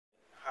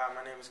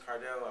name is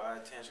Cardale. I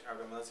attend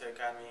Chicago Military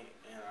Academy,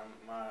 and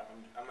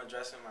I'm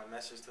addressing my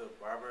message to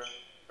Barbara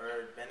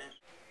Bird Bennett.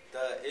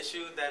 The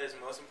issue that is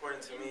most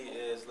important to me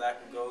is lack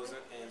of goals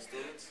in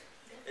students.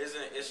 It is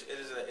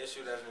an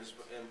issue that is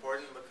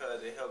important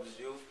because it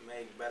helps youth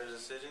make better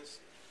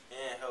decisions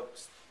and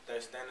helps their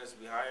standards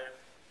be higher.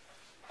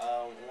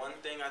 One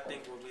thing I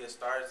think would be a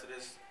start to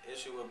this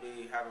issue would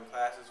be having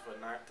classes for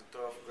 9th to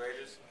 12th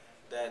graders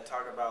that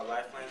talk about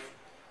life planning.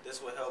 This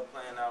will help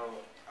plan out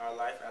our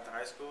life after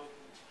high school.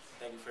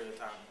 Thank you for your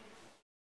time.